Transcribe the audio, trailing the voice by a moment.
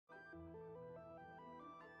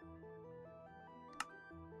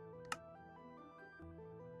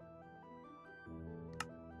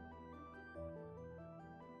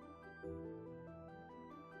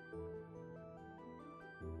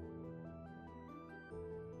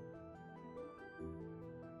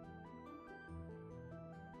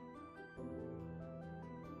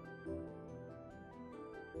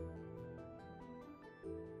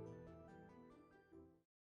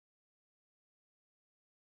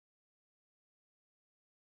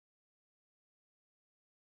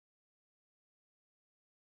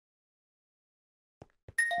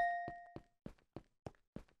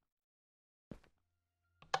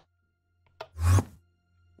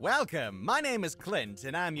Welcome, my name is Clint,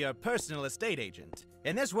 and I'm your personal estate agent.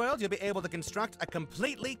 In this world, you'll be able to construct a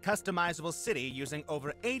completely customizable city using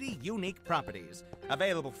over 80 unique properties,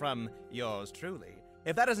 available from yours truly.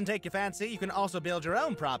 If that doesn't take your fancy, you can also build your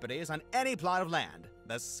own properties on any plot of land.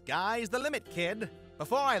 The sky's the limit, kid.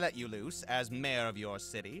 Before I let you loose, as mayor of your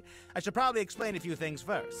city, I should probably explain a few things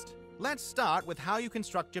first. Let's start with how you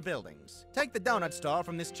construct your buildings. Take the donut store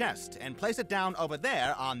from this chest and place it down over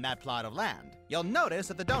there on that plot of land. You'll notice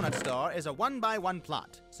that the donut store is a 1x1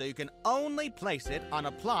 plot, so you can only place it on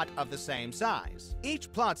a plot of the same size.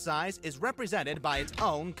 Each plot size is represented by its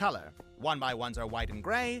own color. 1x1s are white and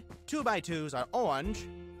gray, 2x2s are orange,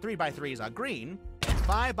 3x3s are green, and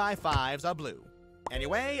 5x5s are blue.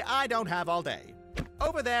 Anyway, I don't have all day.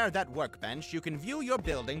 Over there at that workbench, you can view your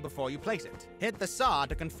building before you place it. Hit the saw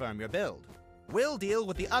to confirm your build. We'll deal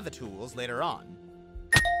with the other tools later on.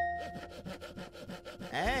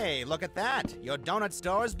 Hey, look at that! Your donut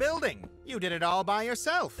store is building! You did it all by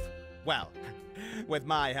yourself! Well, with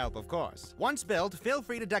my help, of course. Once built, feel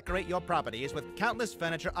free to decorate your properties with countless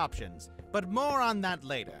furniture options, but more on that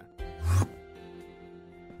later.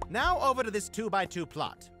 Now over to this 2x2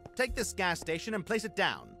 plot. Take this gas station and place it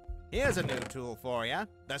down. Here's a new tool for you,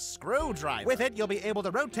 the screwdriver. With it, you'll be able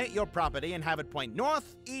to rotate your property and have it point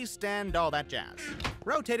north, east, and all that jazz.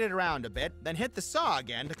 Rotate it around a bit, then hit the saw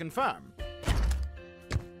again to confirm.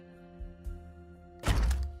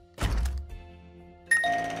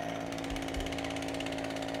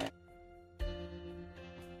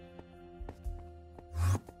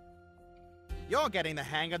 You're getting the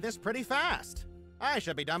hang of this pretty fast. I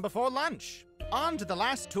should be done before lunch. On to the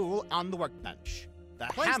last tool on the workbench.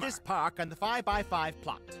 Place this park on the 5x5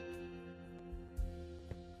 plot.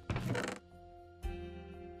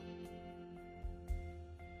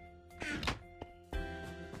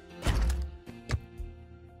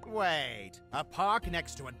 Wait, a park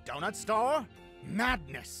next to a donut store?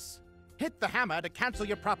 Madness! Hit the hammer to cancel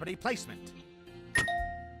your property placement.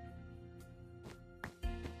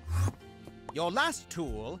 Your last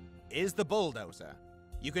tool is the bulldozer.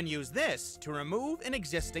 You can use this to remove an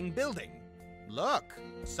existing building. Look,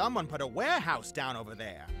 someone put a warehouse down over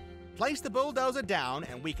there. Place the bulldozer down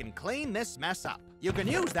and we can clean this mess up. You can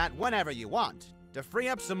use that whenever you want, to free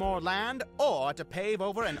up some more land or to pave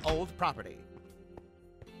over an old property.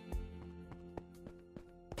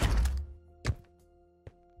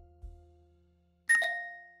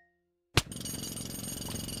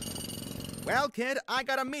 Well, kid, I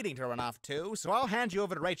got a meeting to run off to, so I'll hand you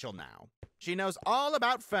over to Rachel now. She knows all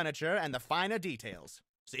about furniture and the finer details.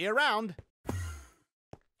 See you around.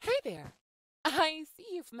 Hey there. I see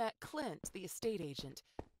you've met Clint, the estate agent.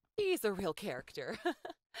 He's a real character.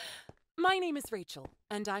 My name is Rachel,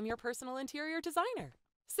 and I'm your personal interior designer.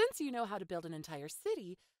 Since you know how to build an entire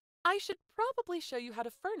city, I should probably show you how to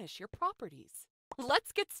furnish your properties.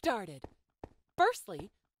 Let's get started. Firstly,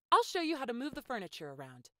 I'll show you how to move the furniture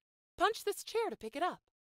around. Punch this chair to pick it up.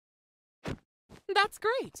 That's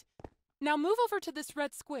great. Now move over to this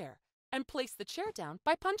red square and place the chair down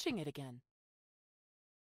by punching it again.